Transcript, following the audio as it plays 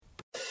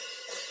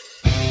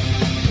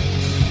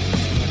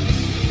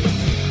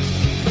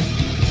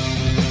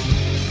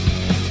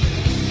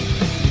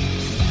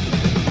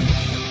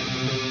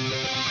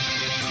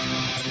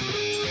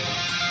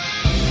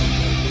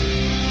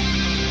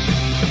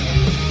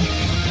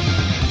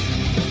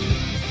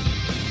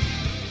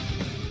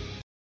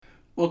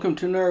Welcome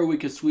to another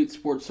week of Sweet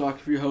Sports Talk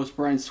with your host,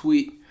 Brian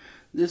Sweet.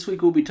 This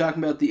week we'll be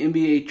talking about the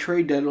NBA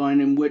trade deadline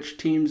and which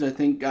teams I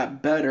think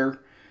got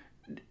better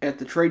at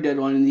the trade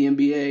deadline in the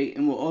NBA,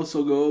 and we'll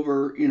also go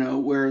over,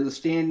 where the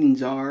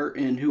standings are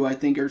and who I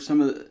think are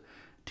some of the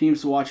teams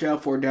to watch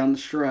out for down the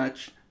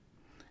stretch.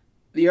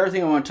 The other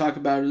thing I want to talk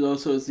about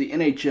is the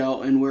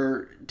NHL and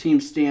where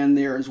teams stand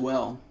there as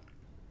well.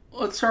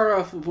 Let's start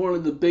off with one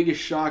of the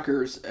biggest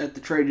shockers at the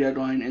trade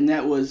deadline, and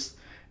that was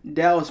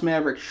Dallas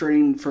Mavericks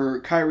trading for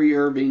Kyrie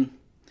Irving.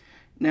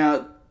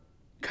 Now,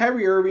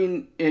 Kyrie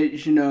Irving,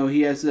 as you know,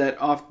 he has that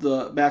off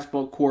the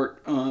basketball court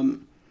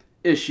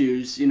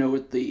issues,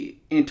 with the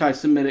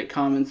anti-Semitic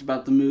comments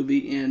about the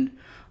movie and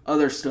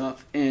other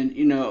stuff. And,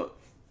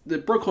 the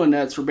Brooklyn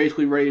Nets were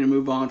basically ready to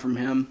move on from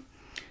him.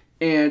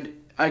 And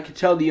I could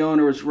tell the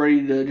owner was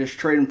ready to just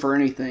trade him for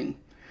anything.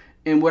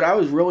 And what I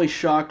was really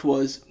shocked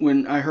was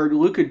when I heard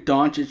Luka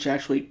Doncic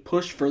actually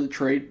pushed for the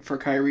trade for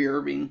Kyrie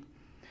Irving.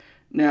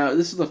 Now,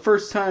 this is the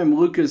first time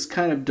Luka's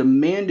kind of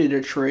demanded a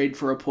trade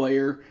for a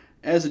player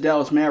as a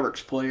Dallas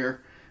Mavericks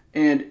player.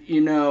 And,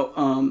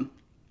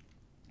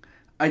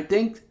 I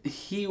think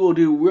he will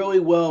do really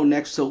well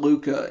next to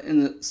Luka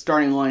in the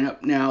starting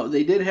lineup. Now,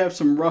 they did have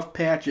some rough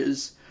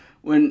patches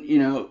when,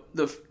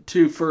 the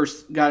two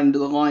first got into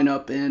the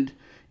lineup and,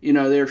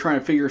 they were trying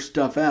to figure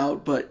stuff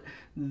out. But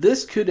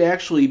this could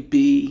actually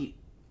be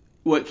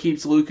what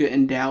keeps Luka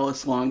in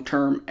Dallas long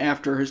term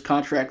after his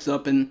contract's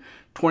up in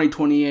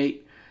 2028.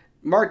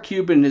 Mark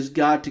Cuban has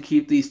got to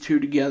keep these two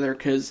together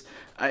because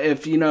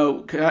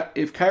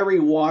if Kyrie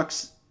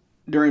walks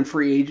during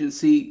free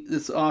agency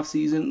this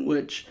offseason,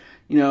 which,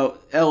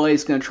 LA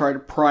is going to try to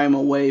pry him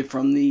away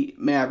from the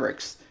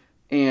Mavericks.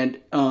 And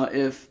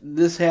if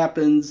this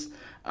happens,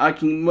 I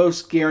can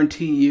most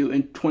guarantee you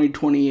in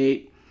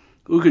 2028,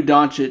 Luka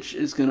Doncic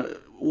is going to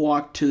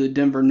walk to the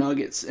Denver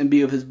Nuggets and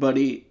be with his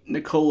buddy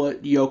Nikola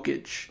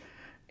Jokic.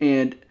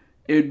 And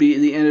it would be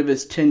the end of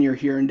his tenure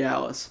here in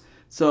Dallas.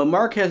 So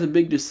Mark has a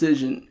big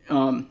decision.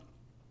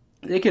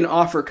 They can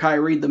offer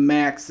Kyrie the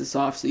max this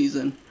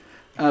offseason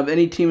of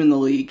any team in the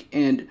league,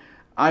 and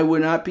I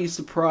would not be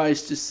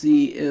surprised to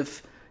see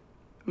if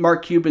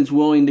Mark Cuban's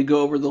willing to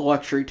go over the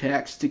luxury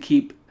tax to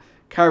keep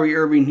Kyrie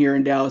Irving here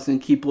in Dallas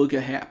and keep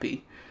Luka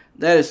happy.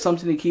 That is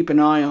something to keep an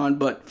eye on,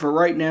 but for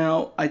right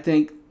now, I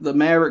think the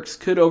Mavericks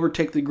could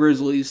overtake the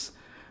Grizzlies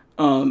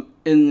in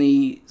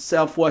the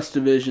Southwest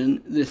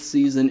Division this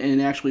season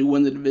and actually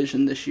win the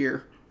division this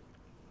year.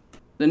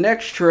 The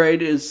next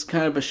trade is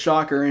kind of a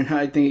shocker, and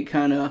I think it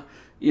kind of,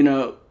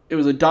 it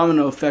was a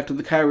domino effect of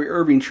the Kyrie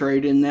Irving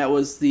trade, and that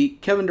was the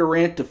Kevin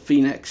Durant to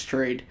Phoenix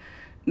trade.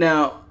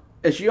 Now,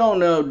 as you all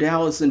know,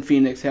 Dallas and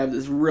Phoenix have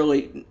this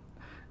really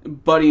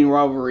budding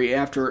rivalry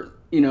after,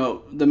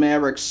 the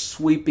Mavericks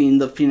sweeping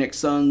the Phoenix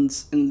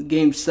Suns in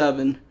Game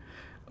 7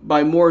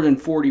 by more than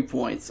 40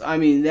 points. I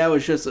mean, that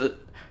was just a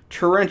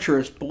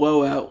treacherous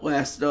blowout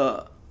last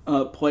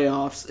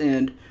playoffs,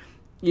 and,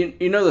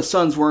 the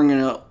Suns weren't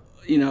going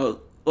to,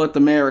 let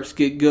the Mavericks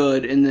get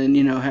good and then,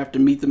 have to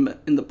meet them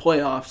in the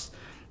playoffs.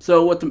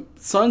 So what the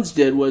Suns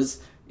did was,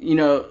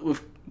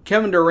 with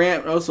Kevin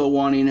Durant also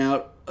wanting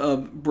out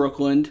of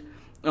Brooklyn,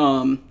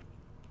 the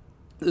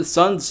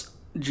Suns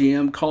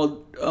GM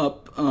called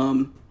up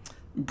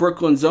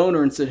Brooklyn's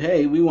owner and said,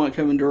 hey, we want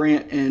Kevin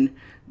Durant. And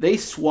they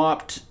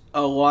swapped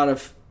a lot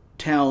of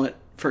talent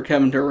for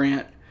Kevin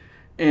Durant.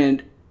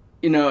 And,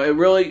 it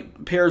really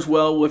pairs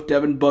well with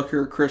Devin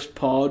Booker, Chris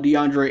Paul,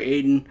 DeAndre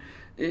Ayton.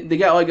 They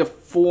got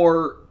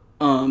four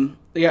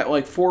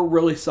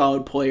really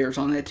solid players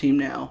on that team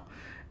now.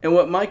 And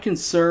what my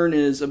concern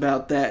is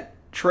about that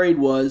trade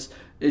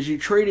is you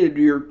traded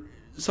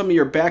some of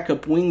your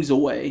backup wings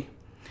away.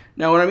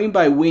 Now, what I mean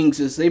by wings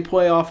is they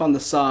play off on the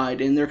side,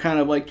 and they're kind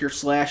of like your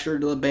slasher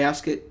to the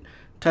basket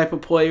type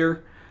of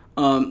player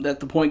that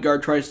the point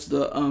guard tries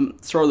to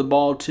throw the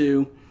ball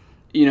to,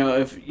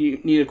 if you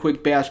need a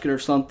quick basket or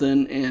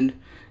something. And,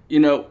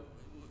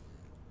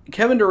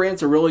 Kevin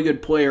Durant's a really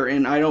good player,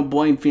 and I don't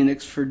blame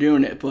Phoenix for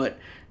doing it, but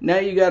now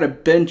you got a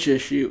bench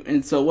issue.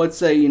 And so let's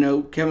say,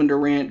 Kevin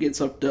Durant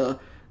gets up to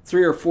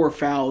 3 or 4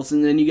 fouls,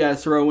 and then you got to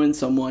throw in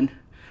someone.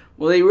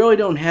 Well, they really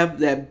don't have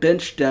that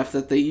bench depth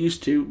that they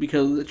used to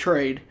because of the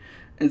trade.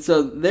 And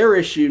so their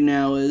issue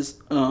now is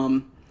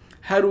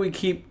how do we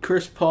keep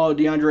Chris Paul,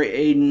 DeAndre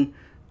Ayton,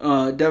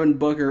 Devin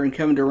Booker, and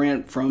Kevin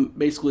Durant from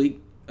basically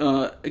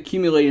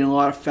accumulating a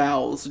lot of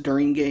fouls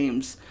during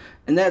games.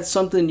 And that's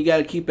something you got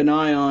to keep an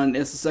eye on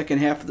as the second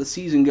half of the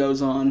season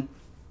goes on.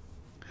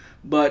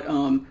 But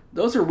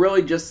those are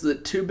really just the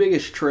two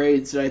biggest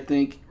trades that I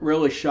think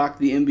really shocked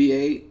the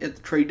NBA at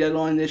the trade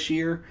deadline this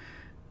year.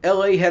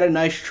 LA had a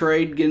nice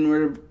trade getting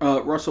rid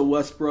of Russell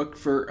Westbrook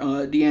for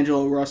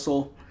D'Angelo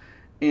Russell.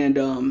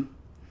 And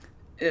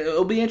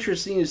it'll be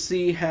interesting to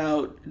see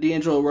how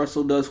D'Angelo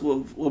Russell does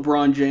with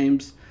LeBron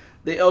James.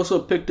 They also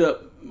picked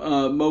up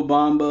Mo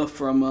Bamba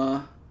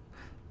from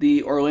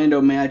the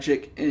Orlando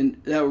Magic,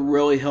 and that would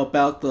really help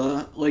out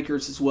the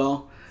Lakers as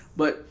well.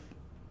 But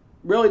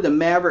really the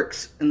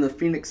Mavericks and the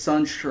Phoenix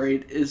Suns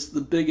trade is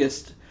the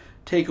biggest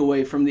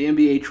takeaway from the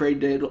NBA trade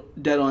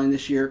deadline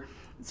this year.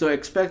 So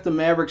expect the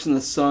Mavericks and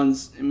the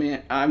Suns.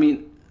 Man, I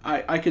mean,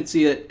 I could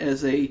see it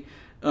as a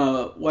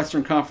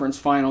Western Conference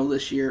final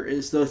this year,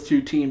 is those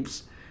two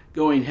teams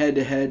going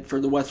head-to-head for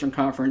the Western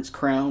Conference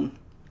crown.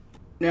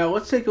 Now,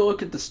 let's take a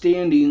look at the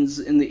standings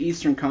in the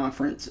Eastern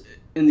Conference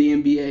in the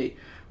NBA.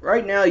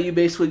 Right now, you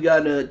basically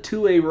got a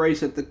two-way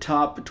race at the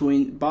top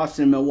between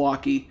Boston and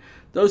Milwaukee.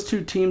 Those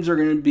two teams are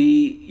going to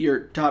be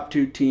your top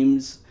two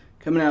teams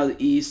coming out of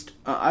the East.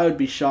 I would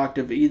be shocked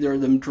if either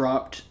of them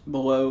dropped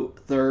below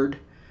third.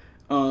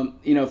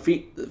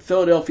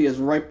 Philadelphia is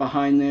right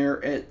behind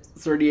there at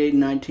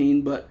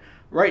 38-19, but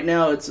right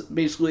now it's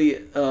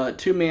basically a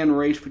two-man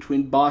race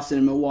between Boston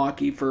and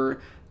Milwaukee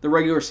for the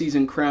regular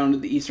season crown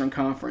of the Eastern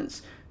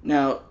Conference.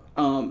 Now,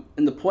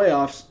 in the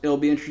playoffs, it'll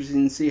be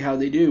interesting to see how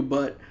they do,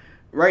 but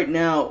right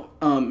now,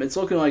 it's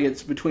looking like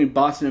it's between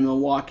Boston and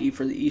Milwaukee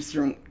for the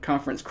Eastern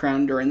Conference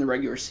crown during the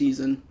regular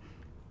season.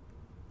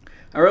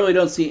 I really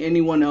don't see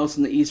anyone else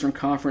in the Eastern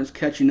Conference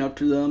catching up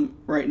to them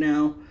right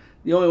now.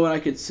 The only one I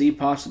could see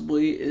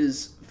possibly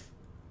is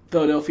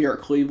Philadelphia or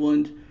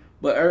Cleveland,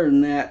 but other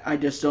than that, I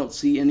just don't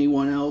see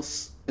anyone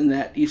else in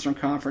that Eastern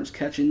Conference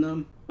catching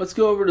them. Let's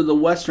go over to the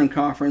Western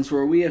Conference,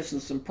 where we have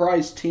some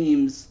surprise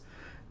teams,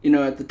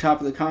 at the top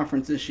of the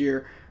conference this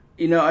year.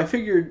 I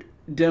figured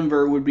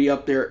Denver would be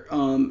up there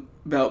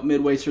about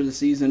midway through the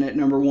season at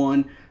number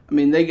one. I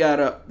mean, they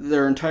got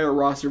their entire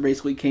roster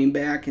basically came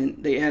back,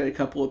 and they added a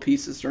couple of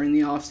pieces during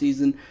the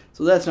offseason,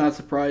 so that's not a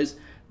surprise.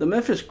 The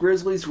Memphis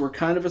Grizzlies were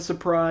kind of a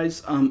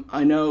surprise.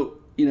 I know,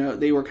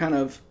 they were kind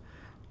of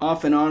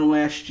off and on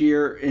last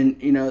year,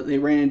 and, they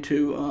ran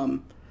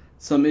into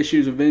some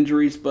issues of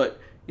injuries, but,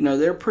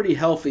 they're pretty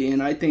healthy,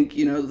 and I think,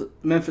 the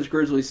Memphis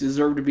Grizzlies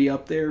deserve to be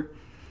up there.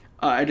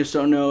 I just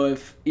don't know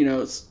if,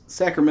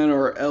 Sacramento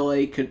or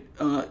LA could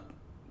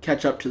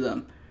catch up to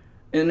them.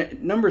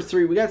 And number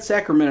 3, we got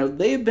Sacramento.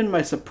 They have been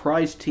my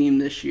surprise team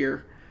this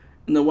year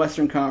in the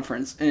Western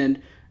Conference,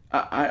 and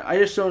I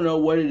just don't know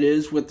what it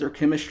is with their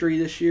chemistry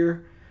this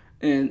year.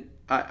 And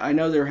I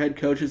know their head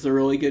coach is a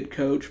really good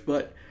coach,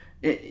 but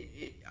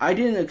I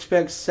didn't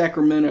expect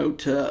Sacramento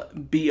to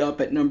be up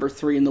at number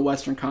 3 in the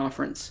Western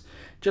Conference,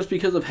 just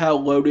because of how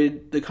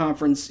loaded the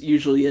conference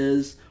usually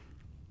is.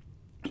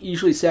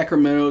 Usually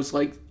Sacramento is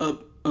like a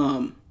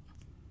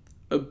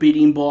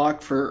beating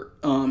block for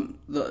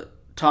the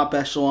top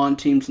echelon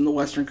teams in the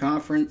Western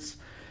Conference.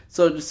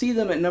 So to see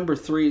them at number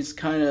 3 is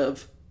kind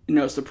of,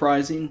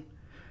 surprising.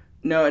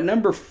 Now at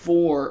number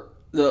 4,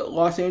 the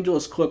Los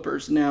Angeles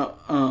Clippers. Now,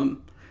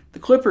 the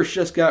Clippers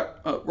just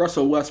got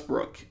Russell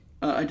Westbrook.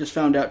 I just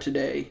found out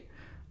today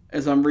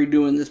as I'm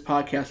redoing this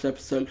podcast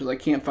episode because I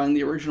can't find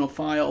the original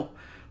file.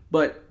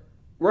 But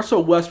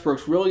Russell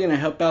Westbrook's really going to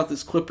help out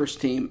this Clippers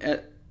team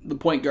at the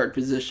point guard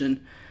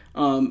position,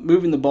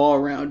 moving the ball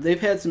around.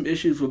 They've had some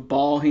issues with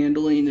ball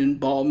handling and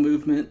ball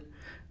movement,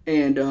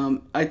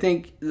 and I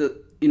think that,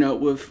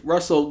 with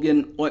Russell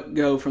getting let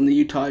go from the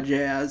Utah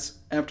Jazz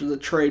after the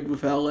trade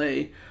with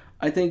LA,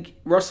 I think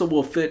Russell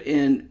will fit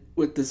in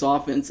with this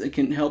offense and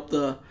can help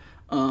the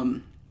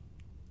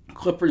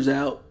Clippers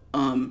out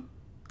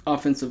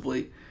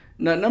offensively.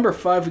 Now, number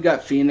 5, we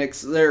got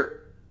Phoenix.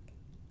 They're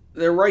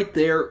right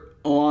there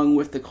along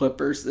with the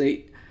Clippers.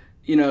 They,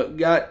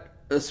 got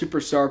a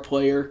superstar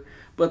player,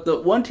 but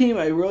the one team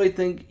I really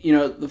think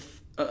the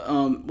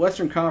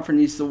Western Conference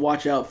needs to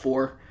watch out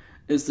for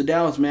is the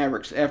Dallas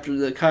Mavericks after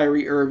the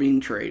Kyrie Irving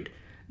trade.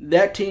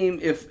 That team,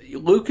 if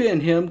Luka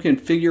and him can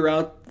figure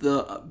out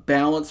the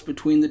balance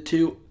between the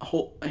two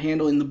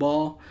handling the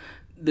ball,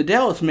 the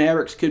Dallas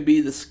Mavericks could be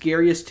the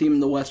scariest team in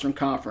the Western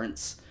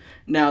Conference.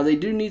 Now, they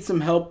do need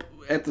some help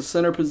at the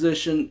center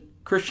position.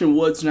 Christian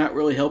Wood's not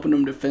really helping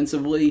them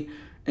defensively,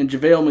 and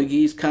JaVale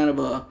McGee's kind of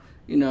a,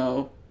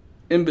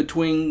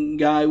 in-between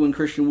guy when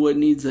Christian Wood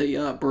needs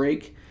a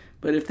break.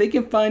 But if they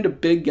can find a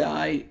big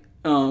guy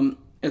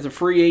as a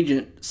free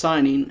agent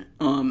signing,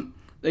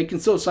 they can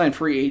still sign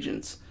free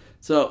agents.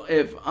 So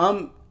if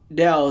I'm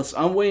Dallas,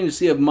 I'm waiting to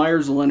see if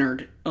Myers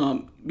Leonard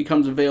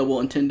becomes available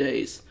in 10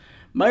 days.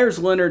 Myers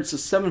Leonard's a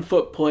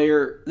 7-foot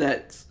player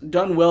that's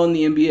done well in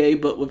the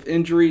NBA, but with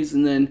injuries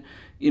and then,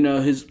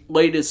 his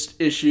latest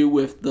issue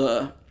with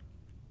the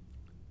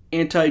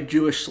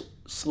anti-Jewish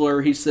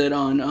slur he said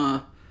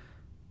on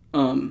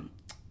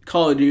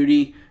Call of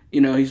Duty.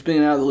 He's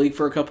been out of the league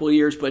for a couple of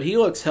years, but he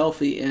looks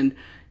healthy. And,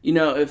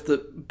 if the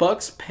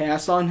Bucks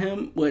pass on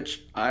him,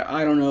 which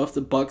I don't know if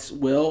the Bucks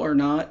will or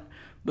not,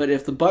 but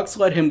if the Bucks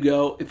let him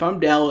go, if I'm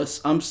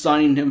Dallas, I'm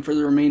signing him for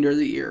the remainder of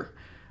the year.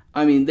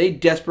 I mean, they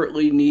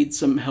desperately need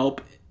some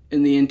help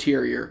in the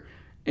interior,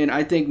 and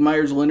I think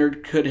Myers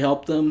Leonard could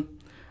help them.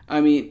 I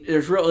mean,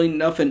 there's really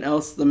nothing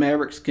else the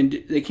Mavericks can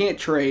do. They can't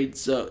trade,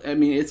 so, I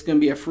mean, it's going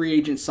to be a free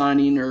agent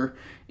signing or,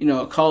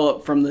 a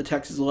call-up from the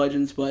Texas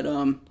Legends. But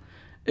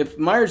if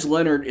Myers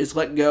Leonard is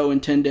let go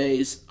in 10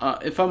 days,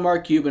 if I'm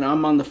Mark Cuban,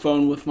 I'm on the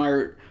phone with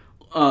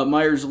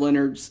Myers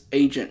Leonard's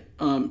agent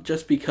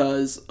just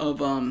because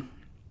of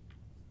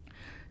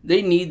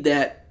they need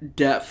that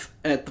depth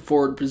at the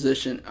forward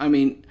position. I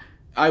mean,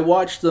 I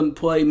watched them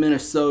play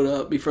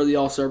Minnesota before the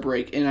All-Star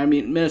break, and I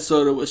mean,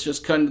 Minnesota was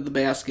just cutting to the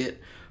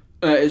basket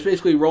is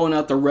basically rolling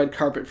out the red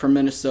carpet for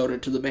Minnesota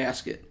to the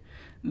basket.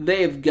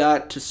 They have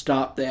got to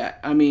stop that.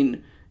 I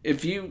mean,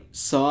 if you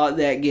saw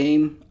that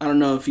game, I don't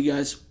know if you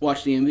guys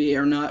watch the NBA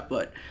or not,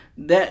 but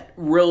that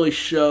really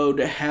showed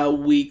how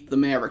weak the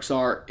Mavericks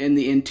are in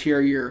the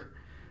interior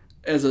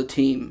as a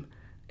team.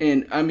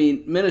 And, I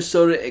mean,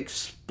 Minnesota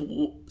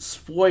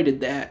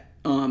exploited that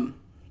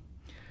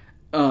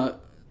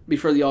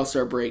before the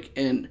All-Star break.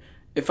 And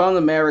if I'm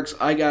the Mavericks,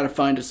 I got to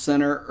find a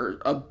center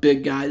or a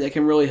big guy that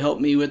can really help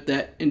me with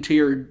that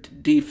interior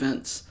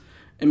defense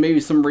and maybe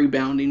some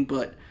rebounding.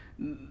 But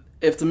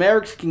if the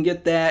Mavericks can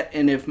get that,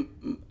 and if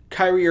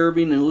Kyrie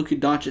Irving and Luka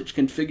Doncic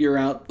can figure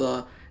out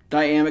the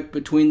dynamic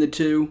between the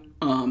two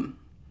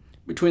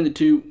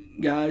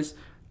guys,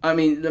 I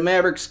mean, the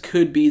Mavericks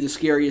could be the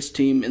scariest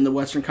team in the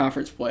Western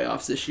Conference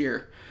playoffs this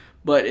year.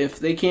 But if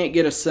they can't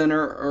get a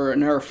center or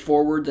another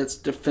forward that's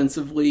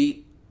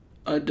defensively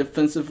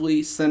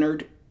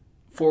centered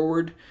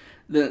forward,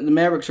 the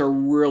Mavericks are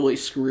really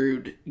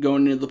screwed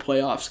going into the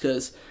playoffs,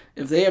 because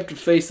if they have to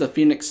face the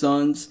Phoenix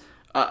Suns,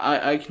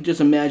 I can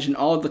just imagine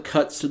all of the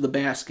cuts to the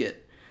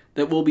basket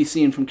that we'll be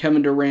seeing from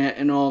Kevin Durant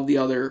and all of the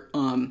other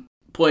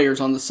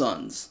players on the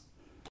Suns.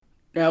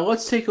 Now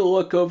let's take a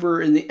look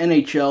over in the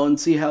NHL and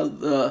see how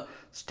the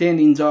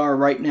standings are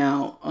right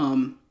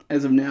now,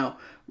 as of now.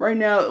 Right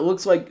now, it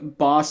looks like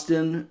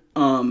Boston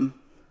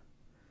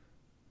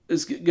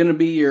is going to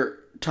be your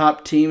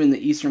top team in the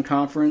Eastern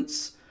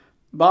Conference.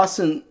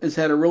 Boston has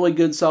had a really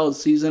good, solid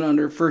season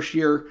under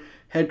first-year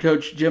head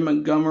coach Jim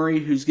Montgomery,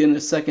 who's getting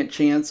a second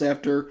chance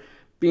after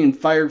being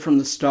fired from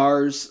the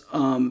Stars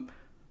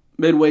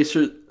midway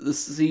through the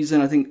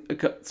season, I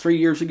think 3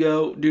 years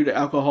ago, due to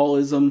alcohol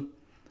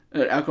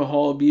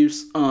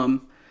abuse.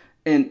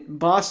 And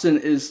Boston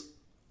is,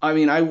 I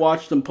mean, I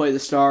watched them play the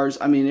Stars.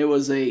 I mean, it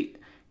was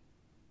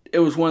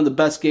one of the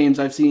best games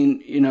I've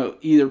seen,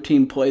 either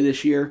team play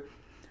this year.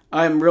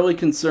 I'm really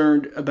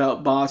concerned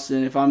about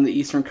Boston if I'm the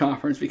Eastern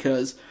Conference,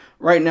 because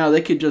right now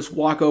they could just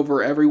walk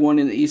over everyone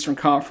in the Eastern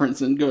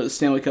Conference and go to the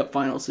Stanley Cup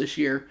Finals this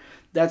year.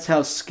 That's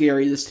how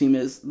scary this team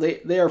is.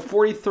 They are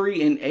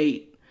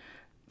 43-8.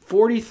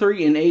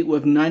 43-8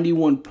 with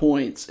 91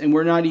 points, and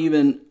we're not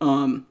even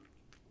to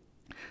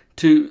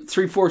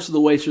 3/4 of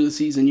the way through the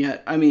season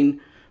yet. I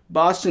mean,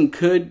 Boston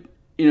could,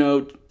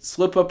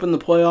 slip up in the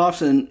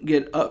playoffs and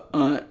get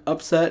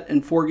upset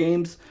in 4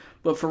 games.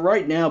 But for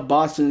right now,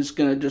 Boston is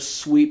going to just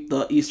sweep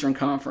the Eastern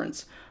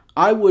Conference.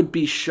 I would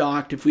be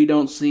shocked if we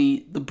don't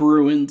see the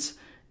Bruins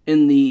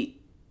in the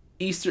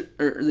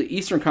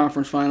Eastern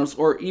Conference Finals,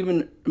 or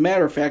even,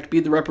 matter of fact, be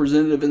the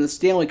representative in the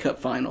Stanley Cup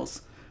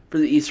Finals for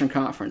the Eastern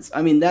Conference.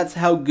 I mean, that's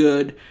how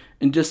good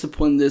and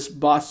disciplined this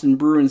Boston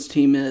Bruins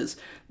team is.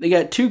 They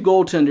got 2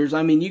 goaltenders.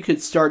 I mean, you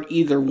could start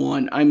either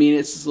one. I mean,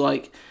 it's just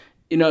like,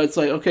 it's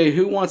like, okay,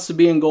 who wants to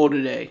be in goal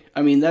today?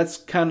 I mean, that's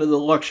kind of the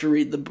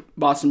luxury the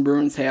Boston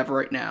Bruins have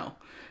right now,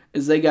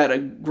 is they got a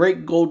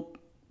great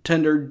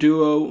goaltender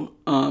duo,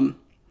 and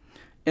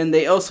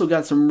they also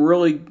got some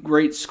really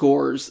great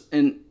scores.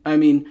 And, I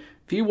mean,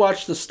 if you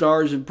watch the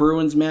Stars of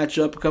Bruins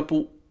matchup a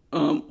couple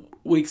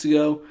weeks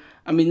ago,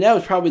 I mean, that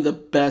was probably the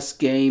best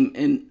game,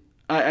 and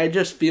I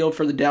just feel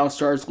for the Dallas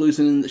Stars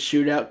losing in the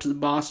shootout to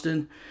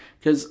Boston,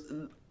 because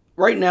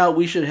right now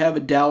we should have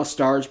a Dallas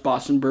Stars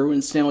Boston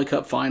Bruins Stanley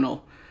Cup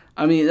Final.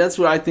 I mean, that's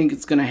what I think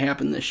is going to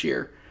happen this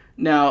year.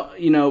 Now,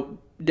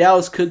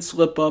 Dallas could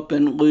slip up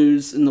and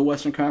lose in the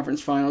Western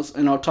Conference Finals,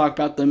 and I'll talk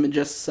about them in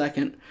just a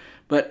second.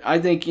 But I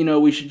think,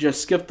 we should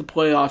just skip the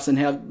playoffs and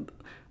have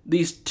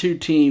these 2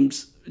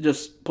 teams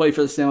just play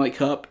for the Stanley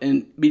Cup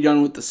and be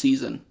done with the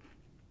season.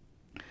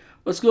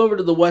 Let's go over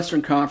to the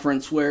Western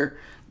Conference, where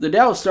the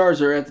Dallas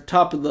Stars are at the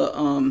top of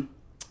the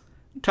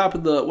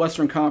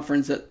Western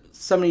Conference at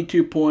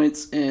 72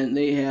 points, and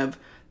they have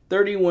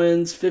 30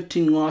 wins,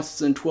 15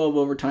 losses, and 12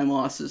 overtime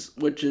losses,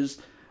 which is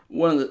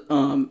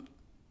the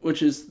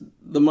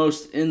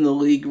most in the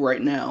league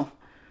right now.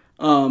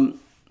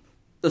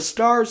 The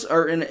Stars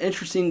are in an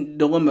interesting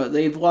dilemma.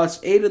 They've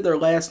lost 8 of their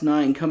last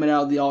 9 coming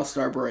out of the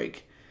All-Star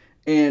break.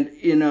 And,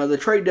 the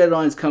trade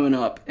deadline's coming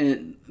up,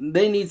 and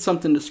they need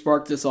something to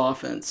spark this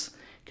offense,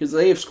 because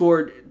they have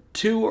scored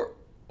 2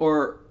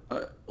 or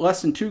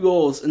less than 2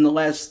 goals in the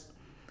last,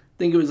 I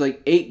think it was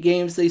like 8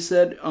 games, they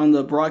said on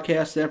the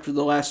broadcast after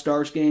the last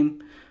Stars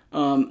game.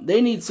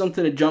 They need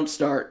something to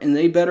jumpstart, and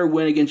they better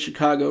win against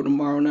Chicago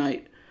tomorrow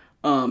night.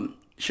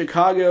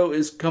 Chicago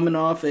is coming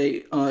off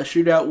a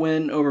shootout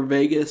win over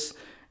Vegas,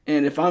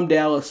 and if I'm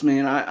Dallas,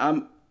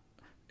 man,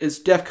 it's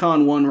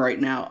DEFCON 1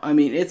 right now. I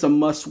mean, it's a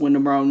must-win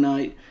tomorrow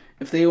night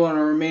if they want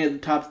to remain at the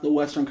top of the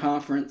Western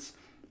Conference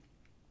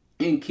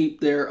and keep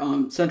their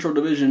Central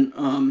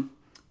Division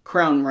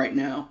crown right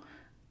now.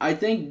 I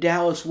think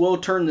Dallas will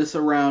turn this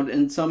around,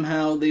 and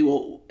somehow they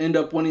will end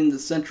up winning the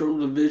Central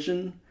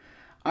Division.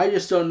 I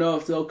just don't know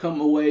if they'll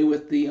come away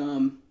with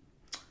the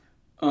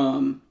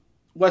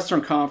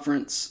Western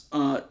Conference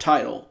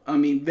title. I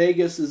mean,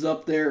 Vegas is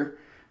up there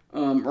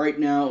right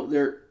now.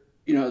 They're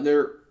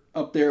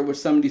up there with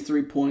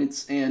 73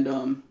 points,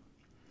 and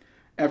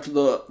after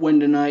the win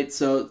tonight,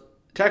 so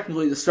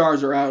technically the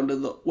Stars are out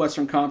of the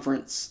Western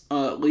Conference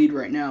lead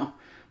right now.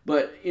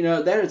 But,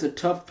 that is a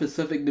tough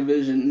Pacific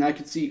division, and I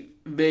could see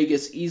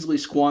Vegas easily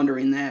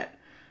squandering that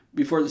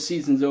before the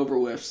season's over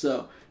with.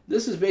 So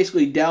this is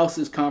basically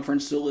Dallas's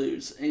conference to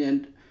lose,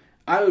 and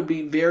I would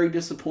be very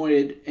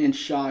disappointed and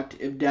shocked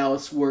if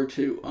Dallas were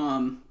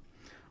to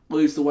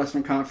lose the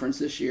Western Conference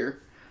this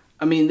year.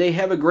 I mean, they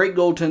have a great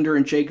goaltender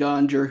in Jake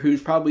Oettinger,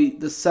 who's probably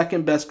the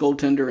second best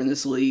goaltender in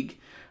this league.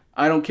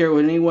 I don't care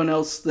what anyone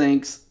else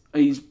thinks.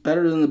 He's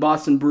better than the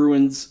Boston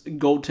Bruins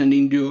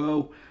goaltending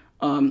duo.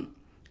 And,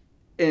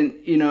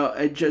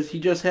 he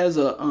just has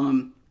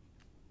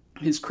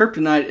his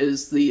kryptonite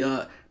is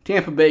the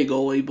Tampa Bay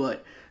goalie.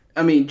 But,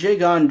 I mean, Jake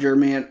Oettinger,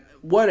 man,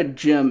 what a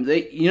gem.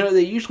 They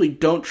usually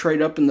don't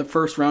trade up in the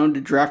first round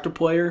to draft a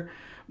player.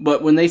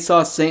 But when they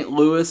saw St.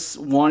 Louis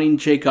wanting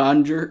Jake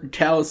Oettinger,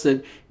 Dallas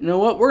said, you know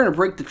what, we're going to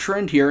break the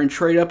trend here and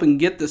trade up and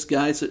get this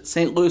guy so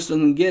St. Louis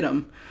doesn't get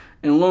him.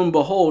 And lo and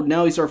behold,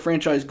 now he's our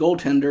franchise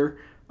goaltender.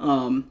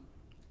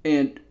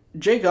 And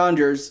Jake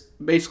Oettinger's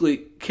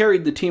basically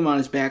carried the team on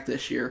his back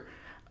this year.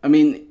 I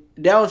mean,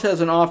 Dallas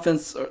has an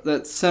offense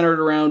that's centered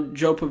around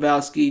Joe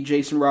Pavelski,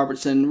 Jason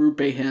Robertson,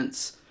 Roope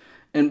Hintz.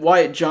 And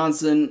Wyatt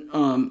Johnson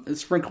has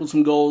sprinkled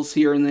some goals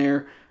here and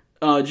there.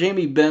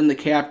 Jamie Benn, the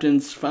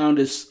captain's found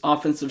his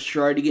offensive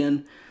stride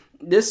again.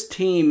 This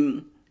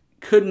team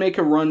could make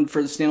a run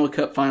for the Stanley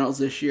Cup Finals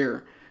this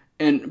year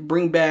and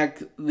bring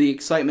back the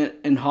excitement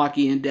in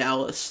hockey in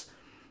Dallas.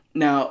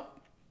 Now,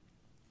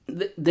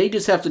 they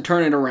just have to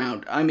turn it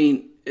around. I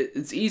mean,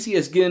 it's easy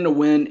as getting a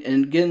win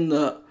and getting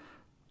the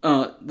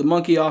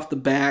monkey off the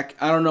back.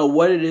 I don't know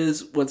what it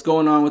is, what's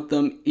going on with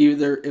them,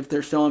 either if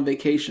they're still on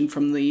vacation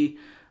from the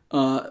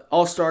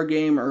All-Star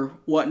game or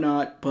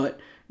whatnot, but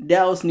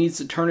Dallas needs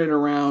to turn it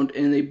around,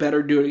 and they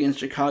better do it against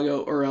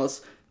Chicago, or else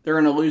they're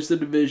going to lose the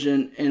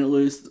division and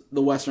lose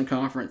the Western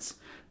Conference.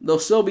 They'll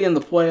still be in the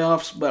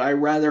playoffs, but I'd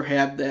rather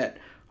have that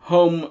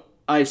home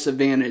ice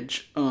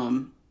advantage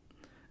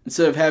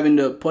instead of having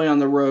to play on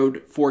the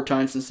road 4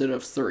 times instead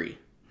of 3.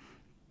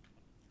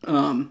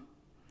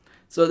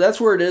 So that's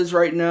where it is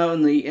right now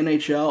in the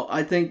NHL.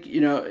 I think,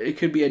 it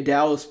could be a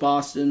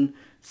Dallas-Boston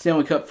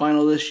Stanley Cup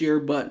final this year,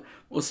 but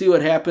we'll see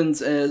what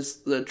happens as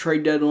the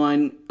trade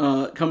deadline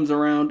comes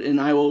around,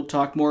 and I will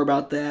talk more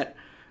about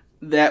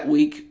that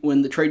week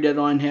when the trade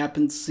deadline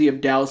happens, see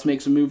if Dallas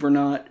makes a move or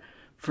not.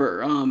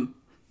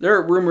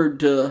 They're rumored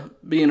to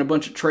be in a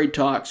bunch of trade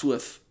talks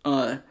with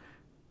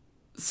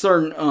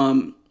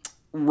certain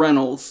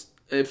rentals,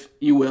 if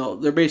you will.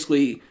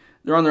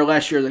 They're on their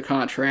last year of the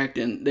contract,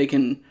 and they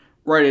can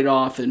write it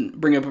off and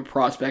bring up a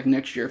prospect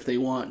next year if they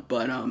want.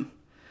 But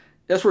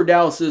that's where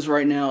Dallas is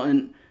right now,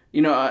 and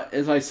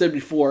as I said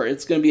before,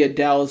 it's going to be a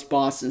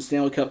Dallas-Boston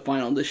Stanley Cup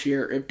final this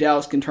year if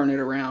Dallas can turn it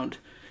around.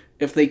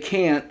 If they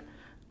can't,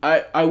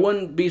 I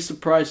wouldn't be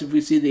surprised if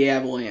we see the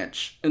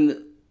Avalanche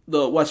in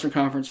the Western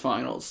Conference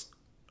Finals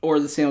or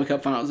the Stanley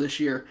Cup Finals this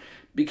year,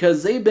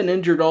 because they've been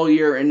injured all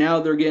year and now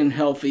they're getting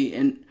healthy,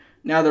 and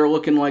now they're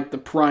looking like the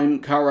prime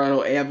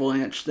Colorado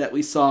Avalanche that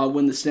we saw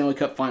win the Stanley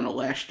Cup Final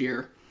last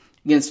year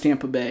against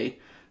Tampa Bay.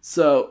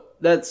 So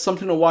that's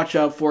something to watch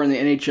out for in the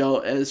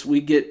NHL as we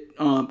get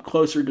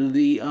closer to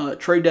the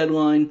trade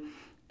deadline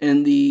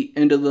and the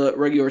end of the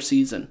regular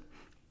season.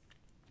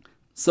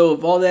 So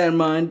with all that in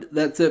mind,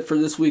 that's it for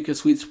this week of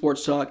Sweet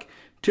Sports Talk.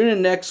 Tune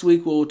in next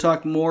week. We'll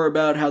talk more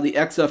about how the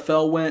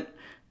XFL went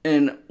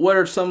and what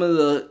are some of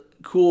the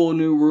cool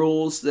new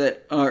rules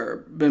that are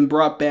been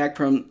brought back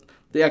from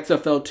the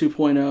XFL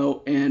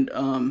 2.0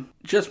 and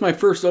just my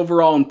first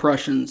overall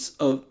impressions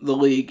of the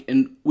league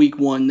in week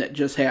 1 that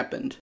just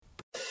happened.